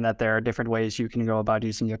understand that there are different ways you can go about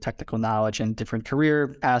using your technical knowledge and different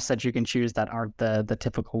career paths that you can choose that aren't the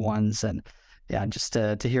typical ones. And just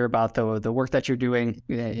to hear about the work that you're doing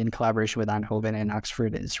in collaboration with Eindhoven and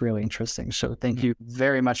Oxford is really interesting. So thank you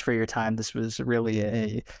very much for your time. This was really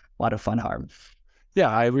a lot of fun, Harm. Yeah,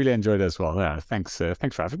 I really enjoyed it as well. Yeah, thanks for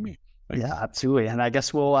having me. Yeah, absolutely. And I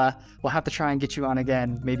guess we'll have to try and get you on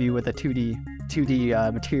again, maybe with a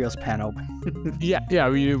 2D materials panel. Yeah.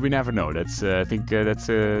 We never know. That's I think that's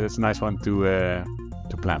a nice one to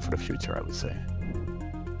plan for the future, I would say.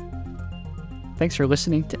 Thanks for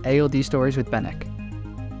listening to ALD Stories with Benek.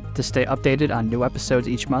 To stay updated on new episodes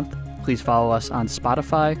each month, please follow us on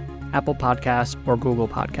Spotify, Apple Podcasts, or Google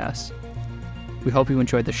Podcasts. We hope you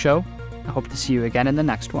enjoyed the show. I hope to see you again in the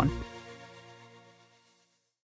next one.